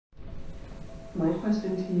My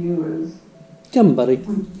question to you is, come buddy.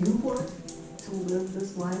 would you want to live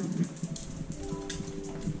this life?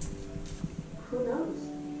 Who knows?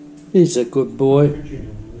 He's a good boy.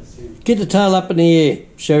 Get the tail up in the air.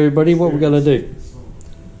 Show everybody what we're going to do.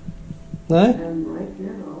 No? And right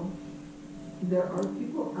now, there are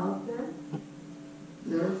people out there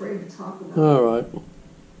that are afraid to talk about it. Alright.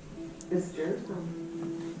 It scares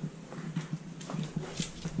them.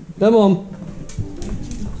 Come on.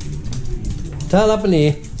 Tail up in the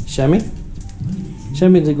air. Show me. Show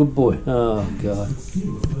me the good boy. Oh, God.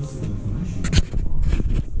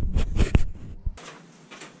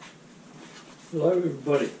 Hello,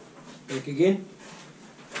 everybody. Back again.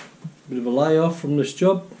 Bit of a layoff from this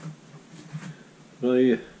job.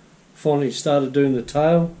 I finally started doing the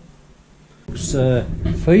tail.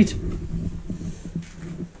 Feet.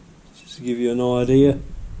 Just to give you an idea.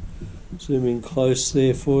 Zoom in close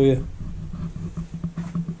there for you.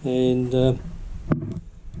 And there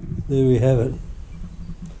we have it.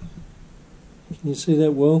 Can you see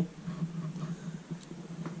that well?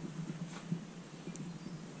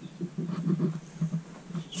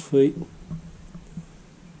 Feet.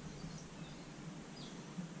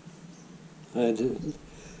 And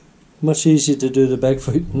much easier to do the back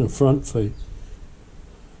feet than the front feet.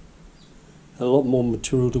 A lot more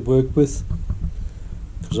material to work with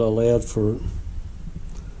because I allowed for it.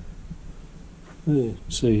 Yeah,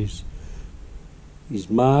 see his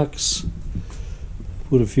marks.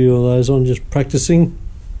 Put a few of those on, just practicing.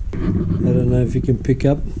 I don't know if you can pick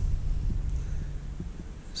up.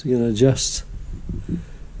 Is he going to adjust?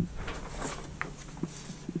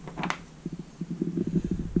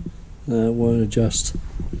 No, it won't adjust.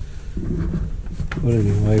 But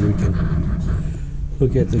anyway, we can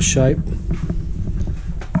look at the shape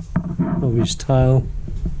of his tail.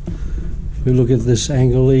 If we look at this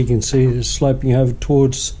angle, you can see it's sloping over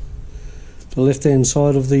towards the left hand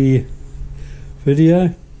side of the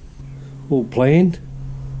video. All planned,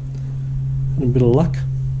 and a bit of luck,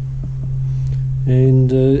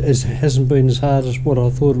 and it hasn't been as hard as what I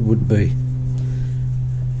thought it would be.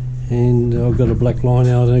 And I've got a black line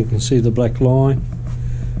out there. You can see the black line.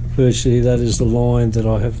 Virtually that is the line that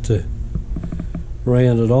I have to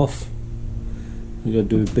round it off. I've got to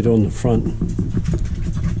do a bit on the front.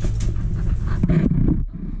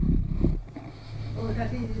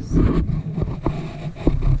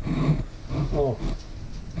 Oh.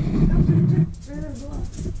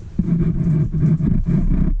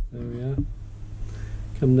 There we are.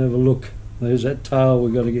 Come and have a look. There's that tail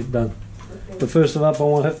we've got to get done. But first of all, I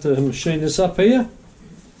will have to machine this up here,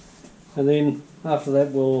 and then after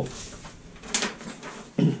that we'll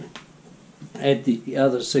add the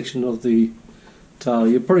other section of the tail.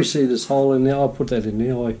 You'll probably see this hole in there. I'll put that in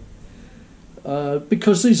there.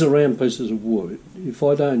 Because these are round pieces of wood, if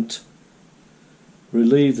I don't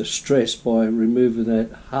relieve the stress by removing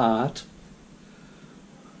that heart,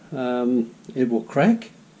 it will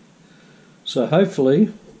crack. So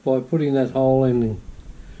hopefully by putting that hole in and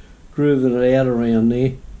grooving it out around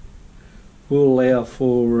there will allow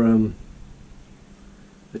for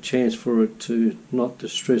a chance for it to not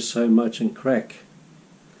distress so much and crack.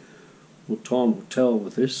 Well, time will tell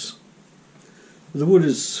with this. The wood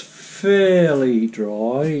is fairly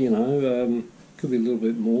dry, you know, could be a little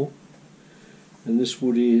bit more. And this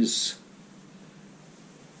wood is,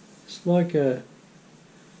 it's like a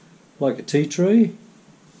tea tree.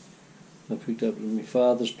 I picked up at my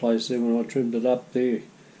father's place there when I trimmed it up there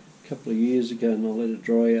a couple of years ago, and I let it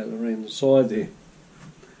dry out around the side there,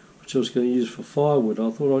 which I was going to use for firewood. I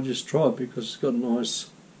thought I'd just try it because it's got nice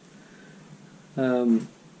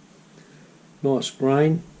nice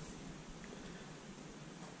grain.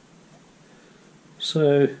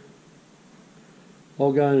 So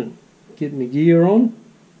I'll go and get my gear on,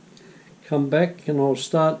 come back, and I'll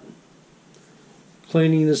start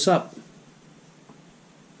cleaning this up.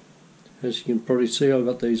 As you can probably see, I've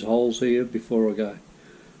got these holes here before I go. I'll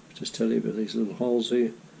just tell you about these little holes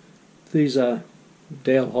here. These are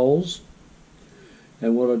dowel holes,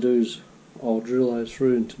 and what I do is I'll drill those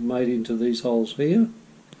through and made into these holes here.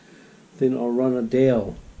 Then I'll run a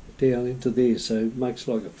dowel down into there, so it makes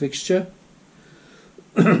like a fixture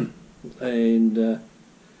and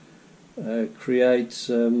creates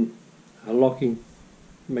a locking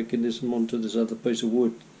mechanism onto this other piece of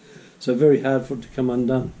wood. So very hard for it to come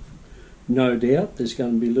undone. No doubt there's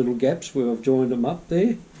going to be little gaps where I've joined them up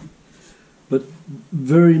there, but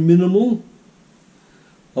very minimal.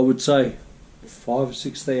 I would say 5 or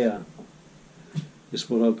 6 there is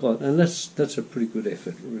what I've got, and that's a pretty good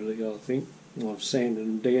effort, really. I think I've sanded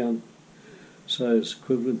them down, so it's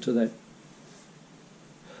equivalent to that.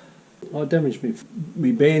 I damaged my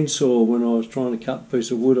bandsaw when I was trying to cut a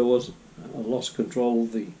piece of wood. I lost control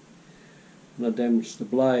of and I damaged the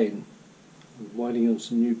blade. I'm waiting on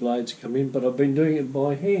some new blades to come in, but I've been doing it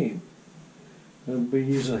by hand. I've been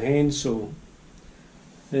using a handsaw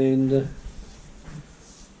and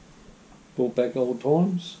brought back old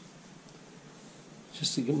times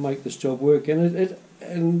just to make this job work.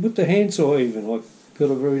 And with the handsaw even, I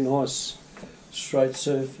got a very nice straight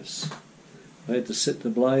surface. I had to set the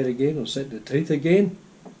blade again, or set the teeth again,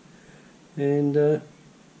 and but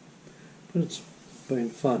it's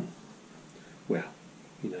been fun. Well,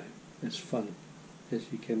 you know, as fun as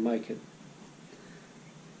you can make it.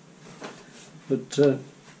 But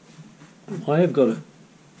I have got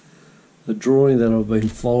a drawing that I've been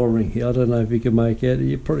following here. I don't know if you can make out.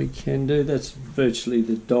 You probably can do. That's virtually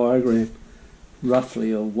the diagram,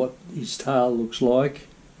 roughly, of what his tail looks like,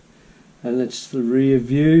 and that's the rear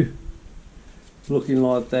view, looking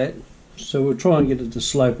like that. So we'll try and get it to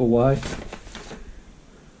slope away,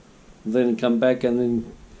 then come back, and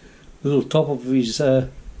then the little top of his tail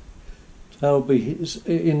will be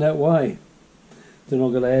in that way. Then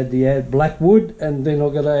I've got to add black wood, and then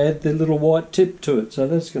I've got to add the little white tip to it. So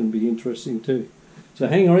that's going to be interesting too. So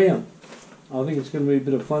hang around. I think it's going to be a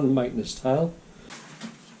bit of fun making this tail.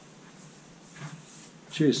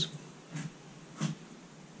 Cheers.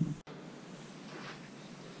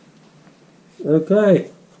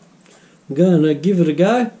 Okay, I'm going to give it a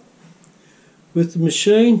go with the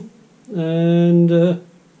machine and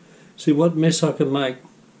see what mess I can make.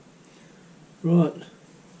 Right.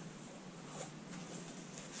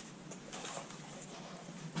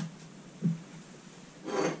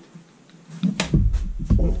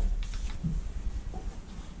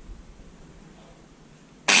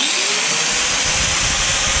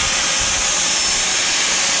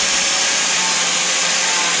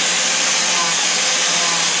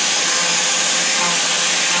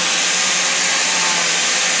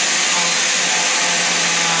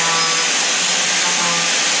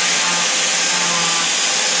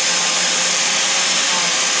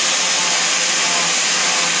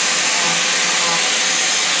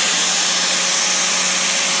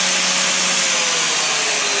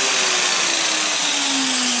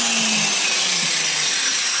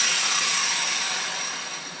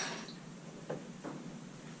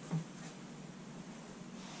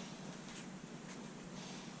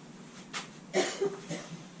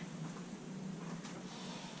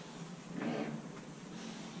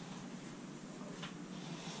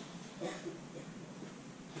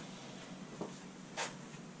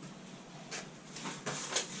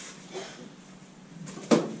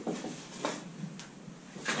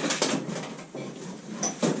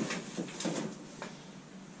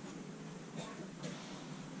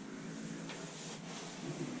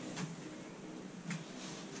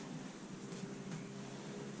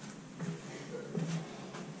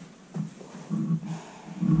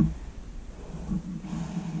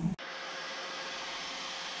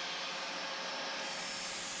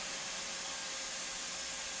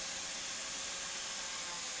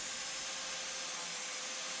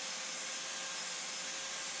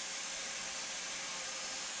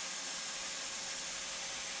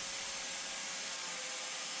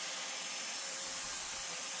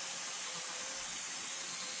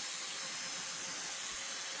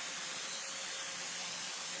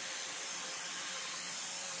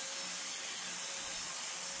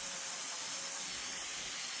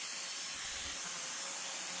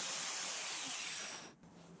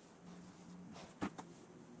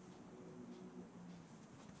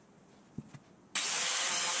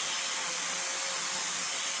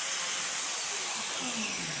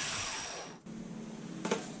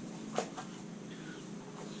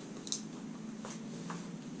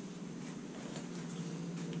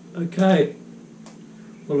 Okay,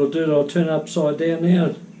 what I'll do is I'll turn it upside down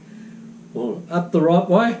now, or up the right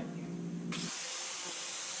way.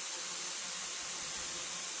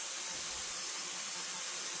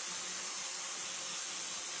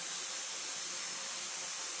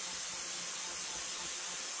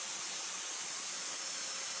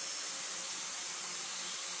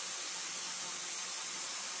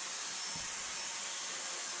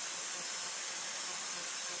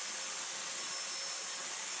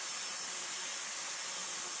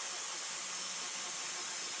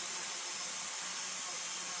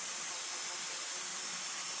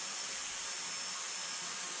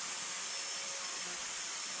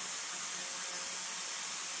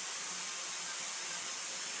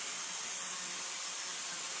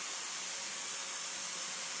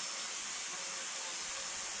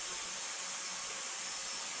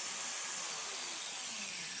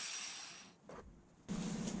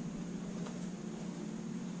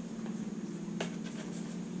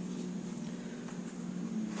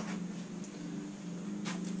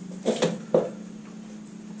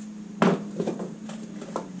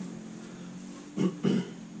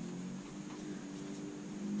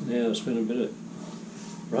 now I spend a bit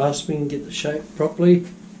of rasping, get the shape properly.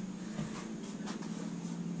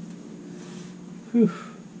 Whew.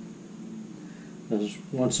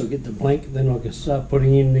 Once I get the blank, then I can start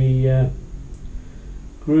putting in the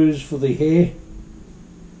grooves for the hair.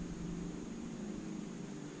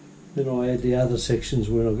 Then I add the other sections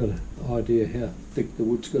when I've got an idea how thick the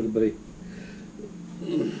wood's got to be.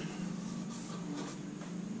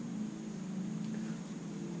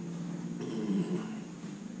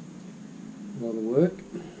 A lot of work.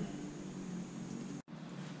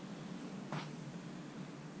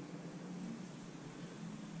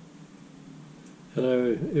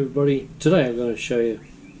 Hello everybody, today I'm going to show you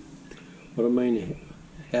what I mean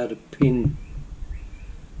how to pin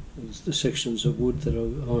the sections of wood that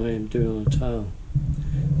I am doing on a tail.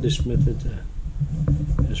 This method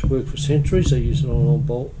has worked for centuries. I use it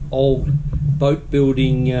on old boat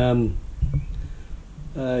building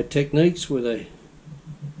techniques where they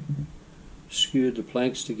skewered the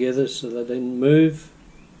planks together so they didn't move,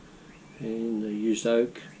 and they used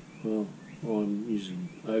oak. Well, I'm using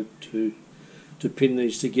oak to pin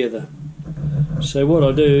these together. So what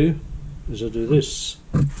I do is I do this.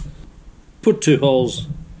 Put 2 holes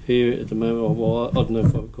here at the moment. Well, I don't know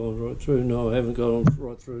if I've gone right through. No, I haven't gone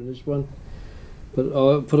right through in this one. But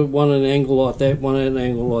I put it one at an angle like that, one at an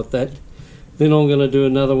angle like that. Then I'm going to do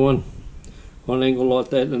another one on an angle like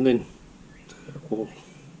that, and then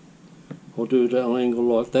I'll do it on an angle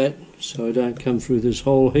like that so I don't come through this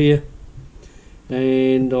hole here.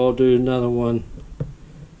 And I'll do another one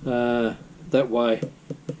that way,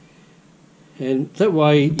 and that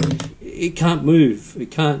way it can't move,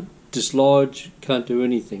 it can't dislodge, can't do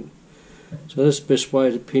anything. So that's the best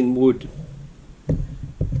way to pin wood.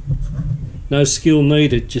 No skill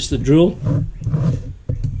needed, just a drill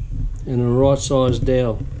and a right size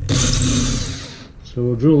dowel. So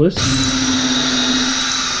we'll drill this.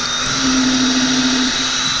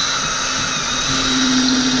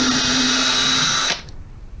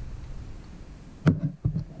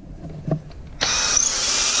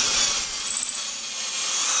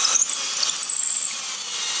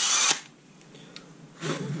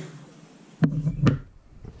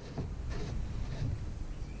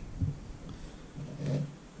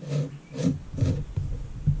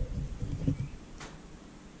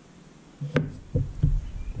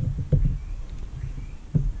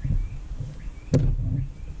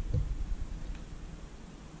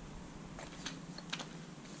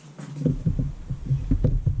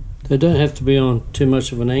 They don't have to be on too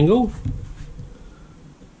much of an angle.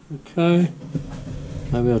 Okay,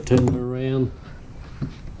 maybe I'll turn them around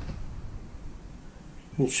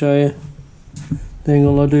and show you the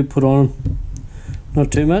angle I do put on.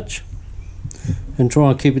 Not too much, and try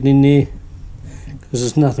and keep it in there, because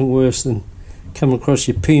there's nothing worse than coming across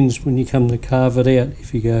your pins when you come to carve it out.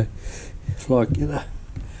 If you go, it's like, you know,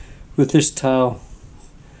 with this tail,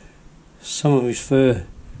 some of his fur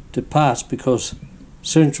departs because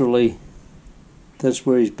centrally that's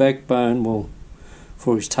where his backbone, well,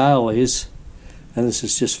 for his tail is, and this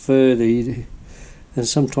is just fur there, and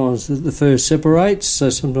sometimes the fur separates, so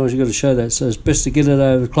sometimes you've got to show that. So it's best to get it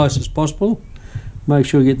over as close as possible. Make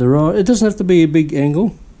sure you get the right, it doesn't have to be a big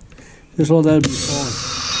angle, just like that would be fine.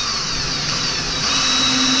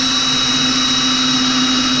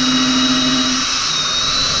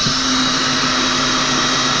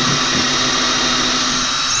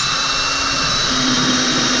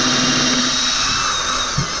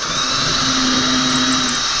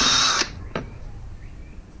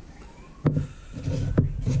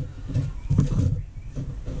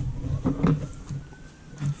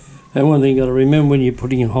 And one thing you got to remember when you're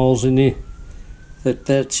putting your holes in there,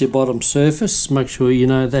 that's your bottom surface. Make sure you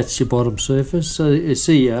know that's your bottom surface. So you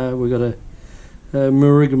see, we've got a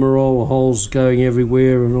rigmarole of holes going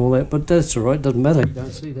everywhere and all that, but that's all right. Doesn't matter. You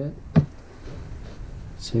don't see that.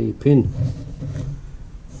 See your pin.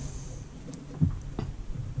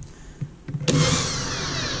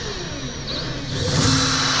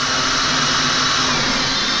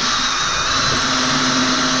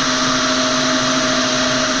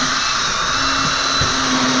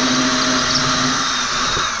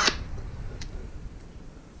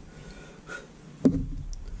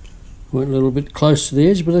 Went a little bit close to the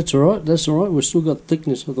edge, but that's alright, that's alright. We've still got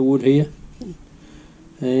thickness of the wood here.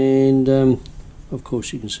 And of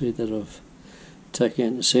course you can see that I've taken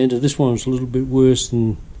out the centre. This one's a little bit worse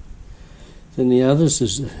than the others.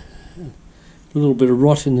 There's a little bit of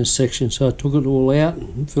rot in this section, so I took it all out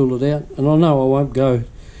and filled it out. And I know I won't go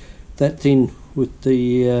that thin with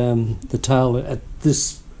the tail at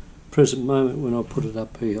this present moment when I put it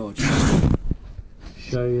up here. I'll just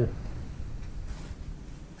show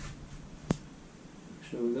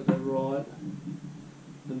sure we got that right.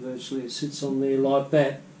 And virtually it sits on there like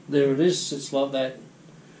that. There it is, sits like that.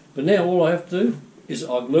 But now all I have to do is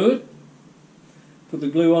I glue it, put the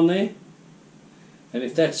glue on there, and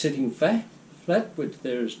if that's sitting flat, which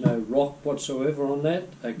there is no rock whatsoever on that,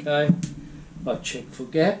 okay, I check for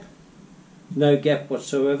gap, no gap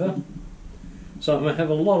whatsoever. So I'm going to have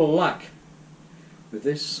a lot of luck with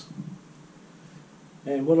this.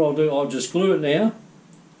 And what I'll do, I'll just glue it now,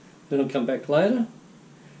 then I'll come back later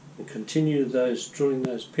and continue drilling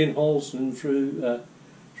those pinholes in through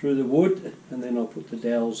the wood, and then I'll put the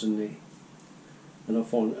dowels in there. And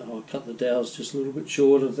I'll cut the dowels just a little bit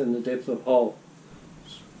shorter than the depth of hole.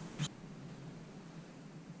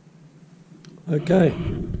 Okay,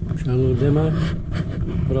 show a little demo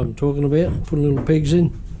what I'm talking about. Put little pegs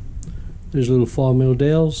in. There's little 5mm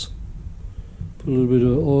dowels. Put a little bit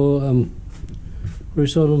of oil,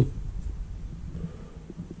 grease on them.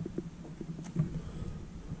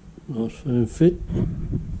 Nice firm fit.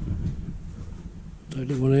 Take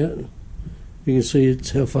that one out. You can see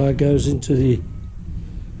it's how far it goes into the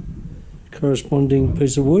corresponding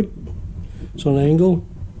piece of wood. It's on an angle.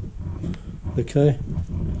 Okay.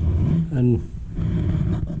 And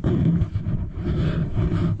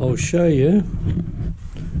I'll show you.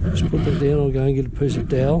 Just put that down. I'll go and get a piece of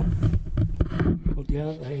dowel. What the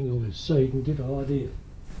other angle is, so you can get an idea.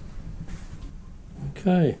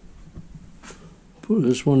 Okay. Put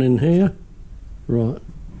this one in here. Right.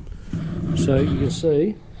 So you can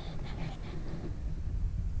see.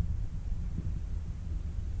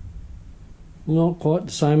 Not quite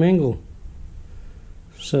the same angle.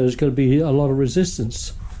 So there's got to be a lot of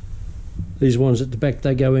resistance. These ones at the back,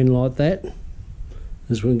 they go in like that.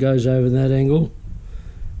 This one goes over that angle.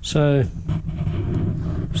 So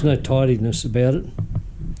there's no tidiness about it.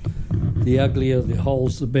 The uglier the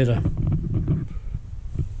holes, the better.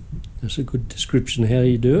 That's a good description of how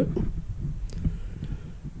you do it.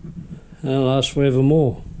 And it'll last forever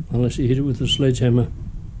more, unless you hit it with a sledgehammer.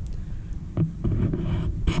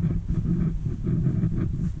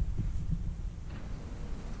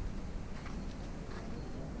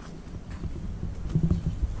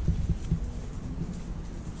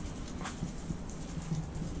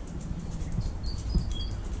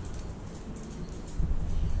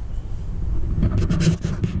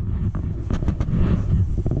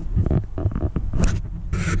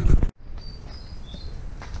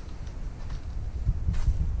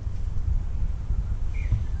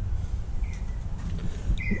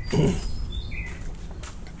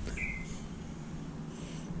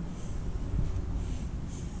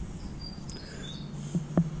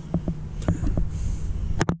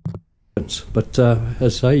 But as I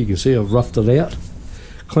say, you can see I've roughed it out,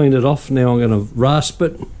 cleaned it off. Now I'm going to rasp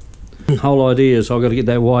it. The whole idea is I've got to get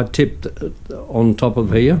that white tip on top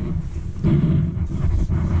of here.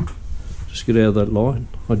 Just get out of that light.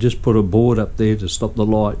 I just put a board up there to stop the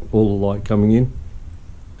light, all the light coming in.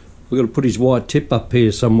 We've got to put his white tip up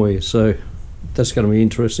here somewhere, so that's going to be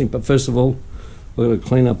interesting. But first of all, we've got to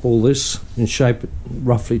clean up all this and shape it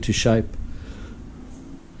roughly to shape.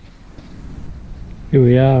 Here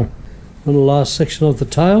we are on the last section of the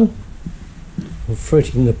tail. I'm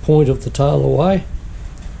fretting the point of the tail away.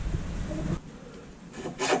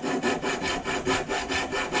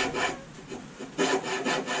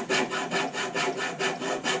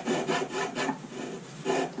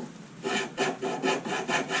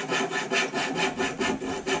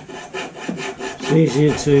 It's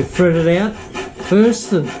easier to fret it out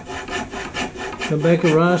first and come back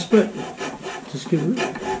and rasp it. Just get rid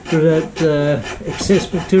of that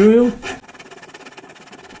excess material.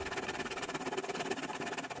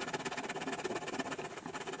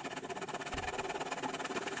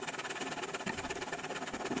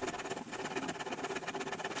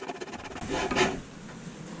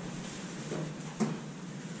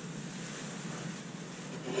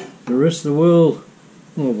 The rest of the world,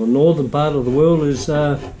 well, the northern part of the world is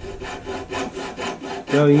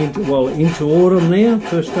going into autumn now.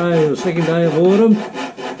 First day or second day of autumn,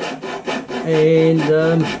 and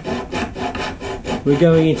we're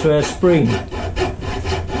going into our spring.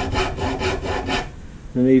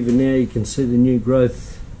 And even now you can see the new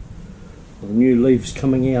growth, or new leaves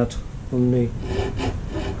coming out on the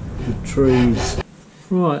trees.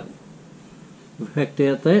 Right, we've hacked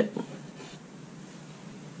out that.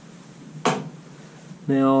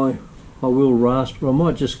 Now I will rasp, but I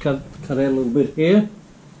might just cut out a little bit here.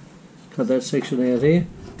 Cut that section out here.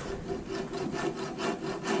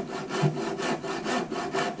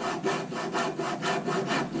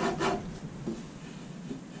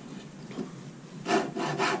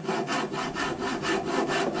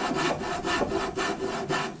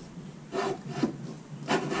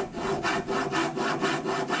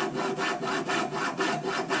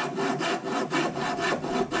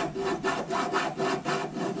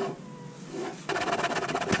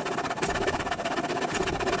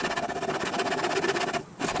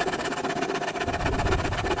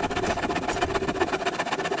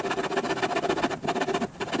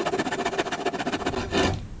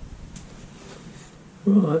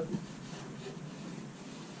 Right.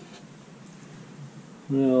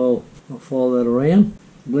 Now I'll follow that around,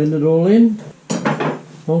 blend it all in,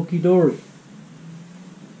 honky dory.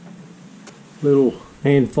 Little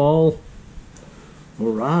hand file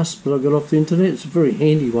or rasp that I got off the internet. It's a very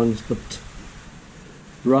handy one. It's got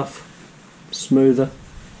rough, smoother,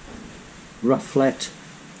 rough flat,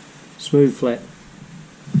 smooth flat.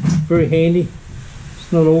 Very handy.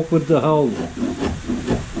 It's not awkward to hold.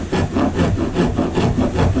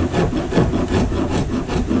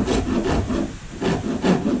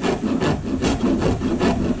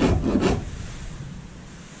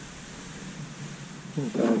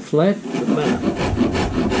 Going flat, but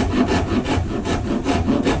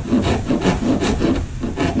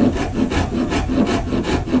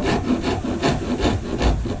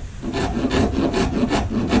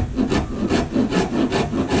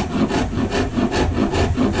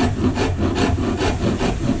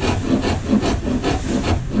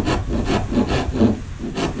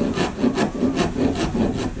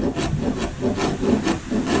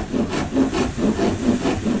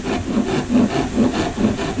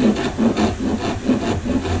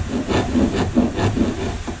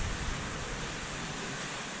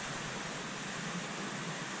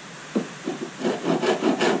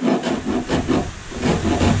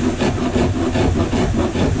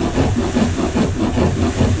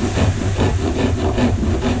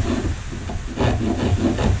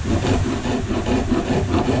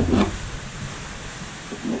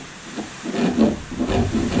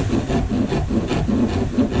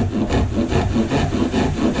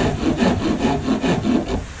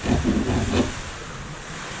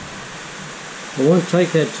I won't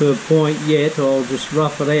take that to a point yet. I'll just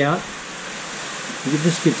rough it out. If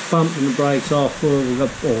this gets bumped and breaks off or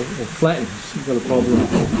flattens, you've got a problem.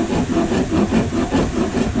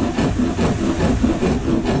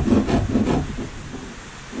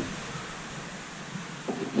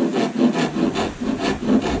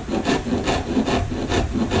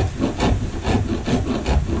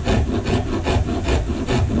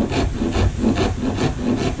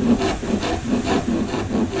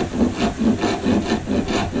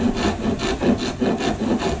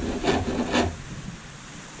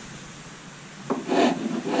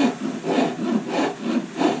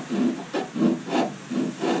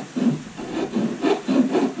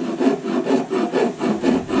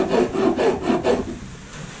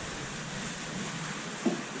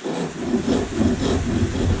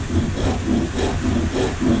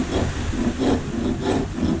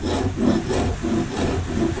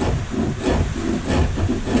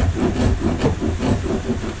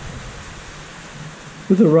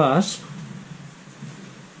 With a rasp,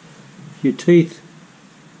 your teeth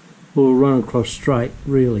will run across straight,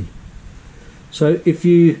 really. So if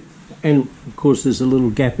you, and of course there's a little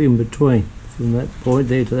gap in between from that point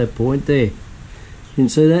there to that point there. You can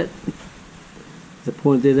see that? That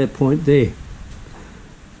point there, that point there.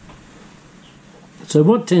 So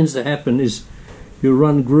what tends to happen is you'll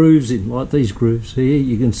run grooves in, like these grooves here,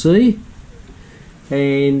 you can see.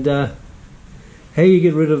 And how you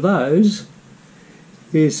get rid of those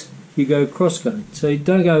is you go cross-going. So you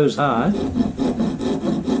don't go as hard.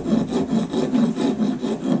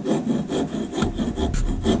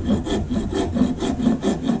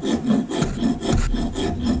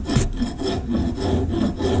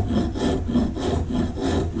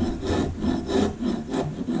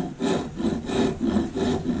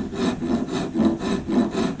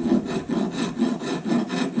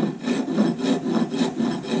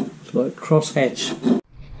 It's like cross-hatch.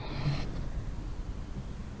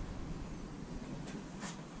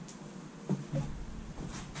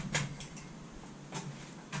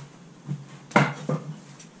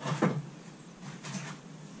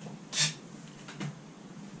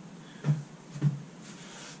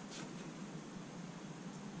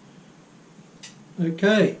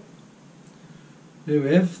 Okay, there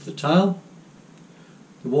we have the tail.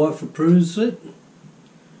 The wife approves it,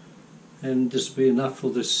 and this will be enough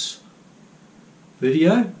for this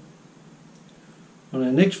video. On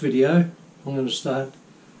our next video, I'm going to start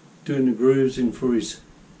doing the grooves in for his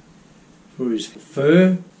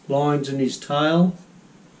fur, lines in his tail,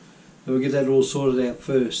 and we'll get that all sorted out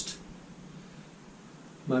first.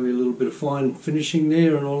 Maybe a little bit of fine finishing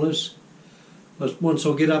there and all this. But once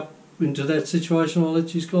I get up into that situation, I'll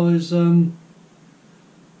let you guys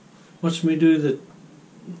watch me do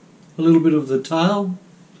a little bit of the tail,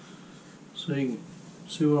 so you can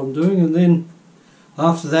see what I'm doing, and then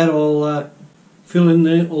after that I'll fill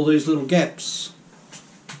in all these little gaps.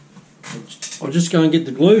 I'll just go and get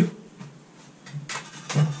the glue.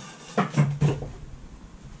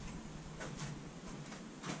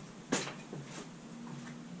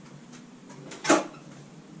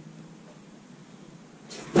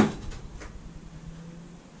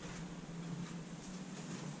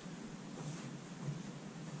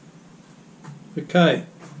 Okay,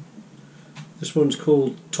 this one's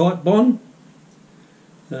called Tight Bond.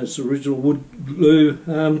 It's original wood glue.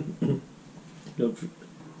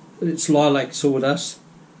 It's lilac sawdust.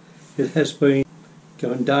 It has been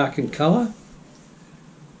going dark in colour.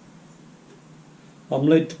 I'm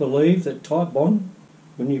led to believe that Tight Bond,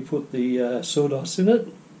 when you put the sawdust in it,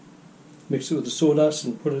 mix it with the sawdust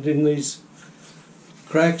and put it in these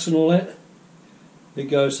cracks and all that, it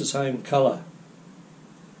goes the same colour.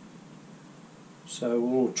 So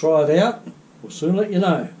we'll try it out. We'll soon let you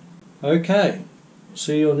know. Okay,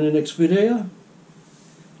 see you on the next video.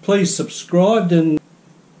 Please subscribe and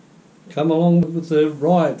come along with the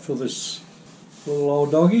ride for this little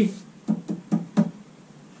old doggy.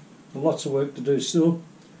 Lots of work to do still.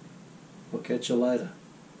 I'll catch you later.